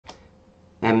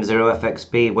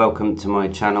M0FXB, welcome to my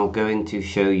channel. Going to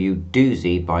show you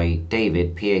Doozy by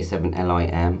David,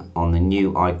 PA7LIM, on the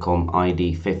New-Icom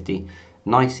ID-50.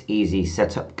 Nice easy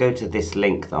setup. Go to this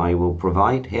link that I will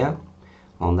provide here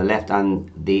on the left,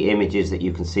 and the images that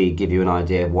you can see give you an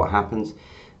idea of what happens.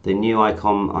 The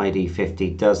New-Icom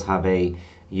ID-50 does have a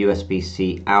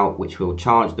USB-C out which will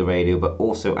charge the radio but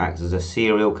also acts as a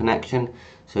serial connection.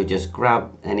 So just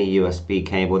grab any USB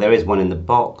cable, there is one in the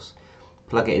box,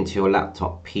 plug it into your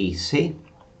laptop PC,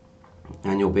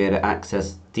 and you'll be able to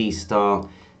access D-Star,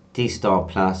 D-Star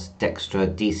Plus,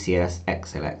 Dextra, DCS,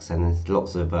 XLX, and there's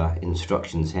lots of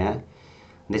instructions here.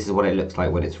 This is what it looks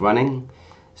like when it's running.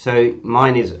 So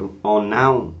mine is on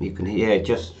now. You can hear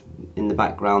just in the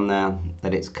background there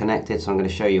that it's connected, so I'm going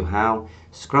to show you how.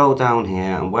 Scroll down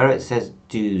here, and where it says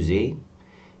Doozy,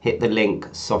 hit the link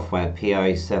software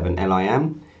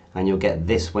PA7LIM, and you'll get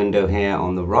this window here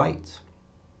on the right,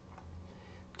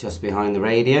 just behind the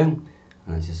radio.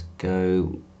 And just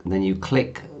go, and then you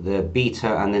click the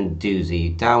beta and then Doozy.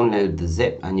 You download the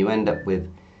zip and you end up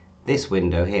with this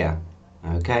window here.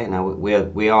 Okay, now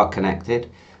we are connected,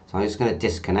 so I'm just going to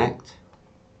disconnect.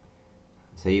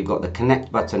 So you've got the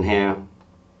connect button here,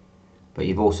 but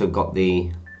you've also got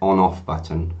the on-off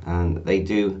button, and they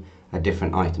do a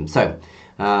different item. So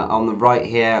on the right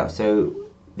here, so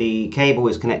the cable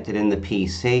is connected in the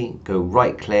PC. Go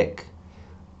right click,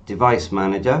 device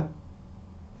manager,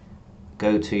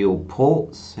 go to your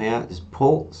ports here, there's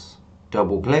ports,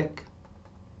 double click,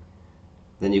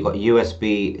 then you've got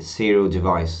USB serial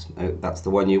device. That's the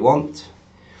one you want.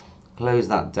 Close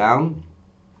that down.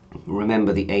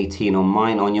 Remember the 18 on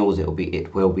mine, on yours it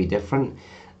will be different.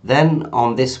 Then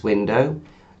on this window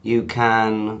you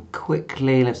can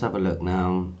quickly, let's have a look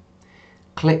now,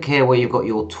 click here where you've got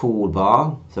your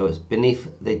toolbar, so it's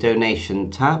beneath the donation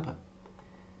tab.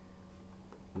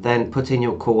 Then put in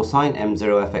your call sign,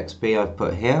 M0FXB I've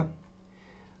put here.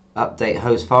 Update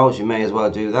host files, you may as well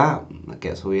do that. That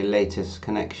gets all your latest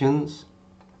connections.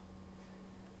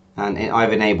 And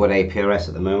I've enabled APRS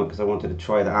at the moment because I wanted to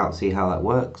try that out, see how that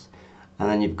works. And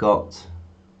then you've got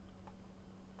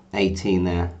 18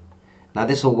 there. Now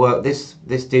this will work, this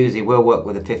Doozy will work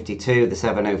with the 52, the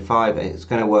 705, it's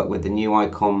going to work with the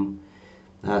New-Icom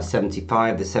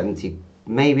 75, the 70,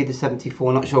 maybe the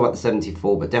 74, not sure about the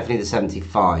 74, but definitely the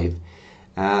 75,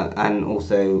 and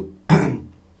also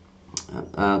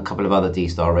a couple of other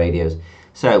D-Star radios.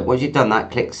 So once you've done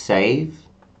that, click save.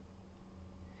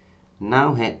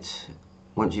 Now hit,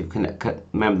 once you've connected,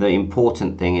 remember the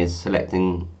important thing is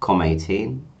selecting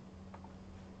COM18,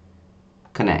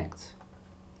 connect.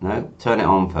 No, turn it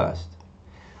on first.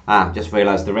 Just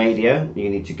realised the radio, you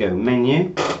need to go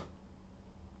menu.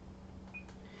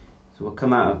 So we'll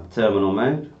come out of terminal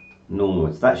mode,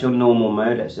 normal. So that's your normal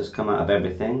mode, let's just come out of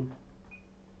everything.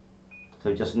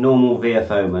 So just normal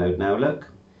VFO mode now, look.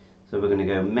 So we're going to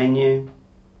go menu,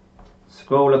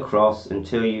 scroll across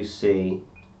until you see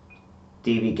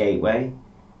DV gateway,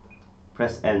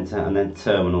 press enter, and then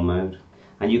terminal mode.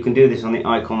 And you can do this on the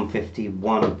Icom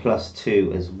 51 plus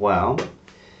 2 as well.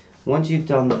 Once you've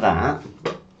done that,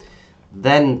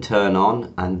 then turn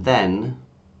on and then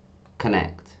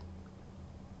connect.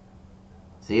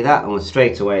 See that? And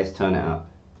straight away it's turn it up.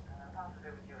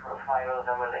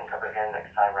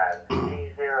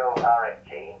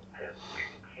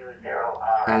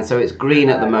 And so it's green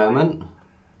at the moment.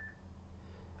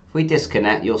 If we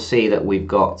disconnect, you'll see that we've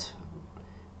got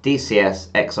DCS,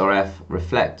 XRF,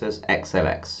 reflectors,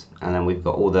 XLX, and then we've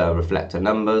got all the reflector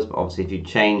numbers, but obviously if you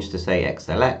change to say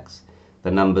XLX, the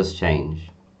numbers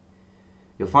change.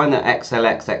 You'll find that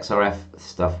XLX, XRF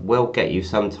stuff will get you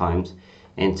sometimes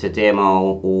into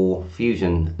DMR or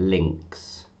fusion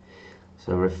links.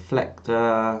 So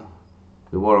reflector,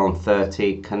 we were on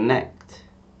 30, connect.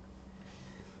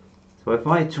 So if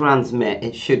I transmit,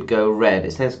 it should go red,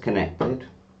 it says connected.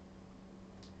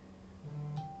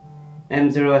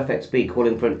 M0FXB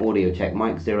calling for an audio check,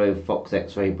 Mike 0 Fox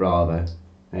X-Ray Bravo.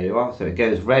 There you are, so it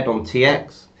goes red on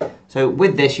TX. So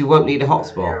with this you won't need a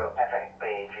hotspot.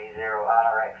 M0FXB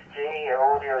G0RXG,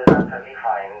 your audio is absolutely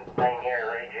fine. Name here is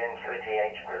Adrian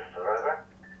QTH Bristol, over.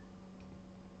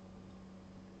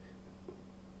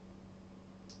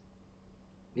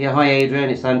 Yeah, hi Adrian,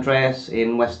 it's Andreas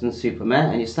in Weston-super-Mare,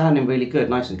 and you're sounding really good,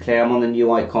 nice and clear. I'm on the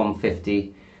New-Icom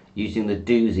 50 using the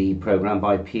Doozy program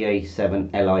by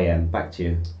PA7LIM. Back to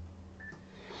you.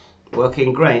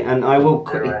 Working great, and I will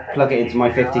quickly plug it into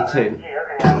my 52.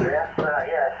 Yeah, sounds good.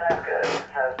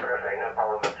 Sounds perfect, no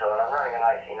problem at all. I'm running an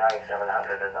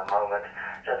IC9700 at the moment,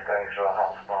 just going through a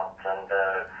hotspot and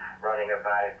running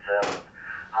about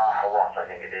half a watt, I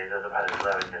think it is, as about as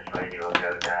low as this radio will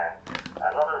go down.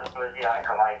 Not as low as the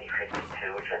Icom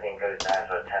ID-52, which I think goes down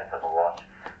to a tenth of a watt.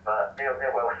 But they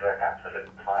both work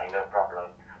absolutely fine, no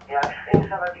problem. Yeah, I've seen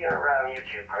some of your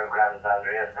YouTube programs,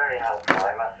 Andrea. It's very helpful,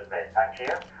 I must admit. Thank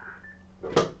you.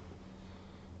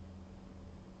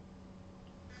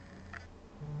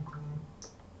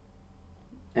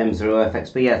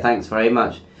 M0FXB, yeah, thanks very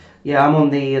much. Yeah, I'm on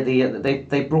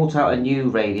they brought out a new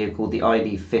radio called the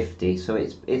ID-50, so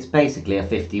it's basically a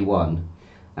 51,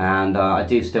 and I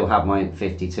do still have my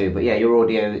 52, but yeah, your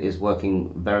audio is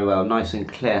working very well, nice and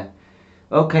clear.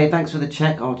 Okay, thanks for the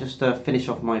check. I'll just finish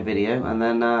off my video and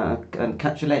then and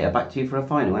catch you later. Back to you for a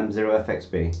final.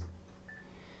 M0FXB.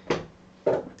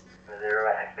 0FXB,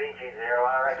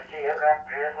 G0RXG, okay.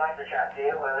 Cheers, nice to chat to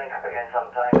you. We'll link up again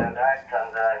sometime, no doubt,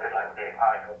 and good luck with the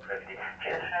Icom 50.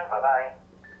 Cheers, bye-bye.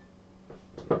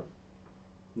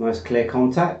 Nice clear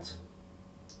contact.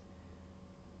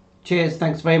 Cheers,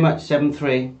 thanks very much,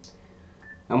 7-3.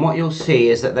 And what you'll see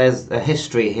is that there's a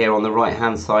history here on the right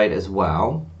hand side as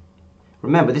well.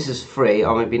 Remember, this is free.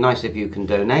 It'd be nice if you can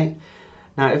donate.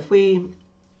 Now,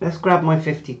 let's grab my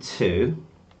 52.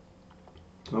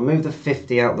 I'll move the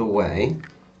 50 out the way.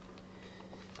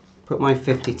 Put my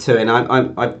 52 in.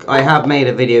 I have made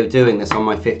a video doing this on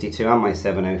my 52 and my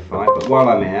 705, but while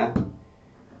I'm here,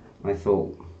 I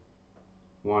thought,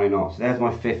 why not? So there's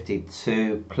my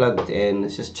 52 plugged in.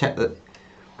 Let's just check that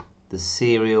the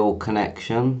serial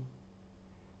connection.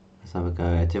 Let's have a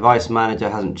go. Device manager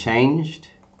hasn't changed.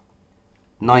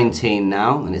 19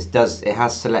 now, and it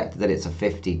has selected that it's a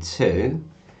 52.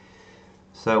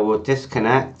 So we'll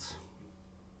disconnect,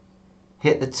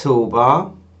 hit the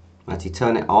toolbar, actually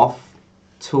turn it off,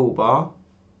 toolbar,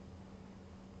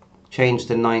 change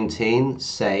to 19,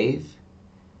 save,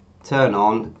 turn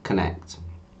on, connect.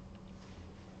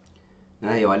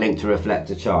 There you are, link to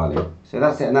reflector Charlie. So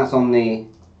that's it, and that's on the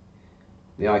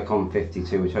Icom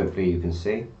 52, which hopefully you can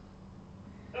see.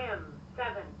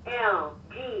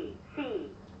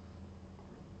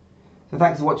 So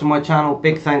thanks for watching my channel.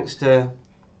 Big thanks to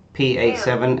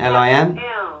PA7LIM.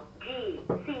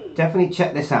 Definitely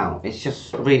check this out. It's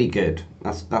just really good.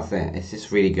 That's it. It's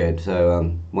just really good.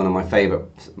 So one of my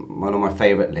favorite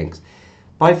links.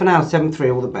 Bye for now.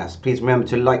 7-3. All the best. Please remember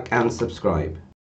to like and subscribe.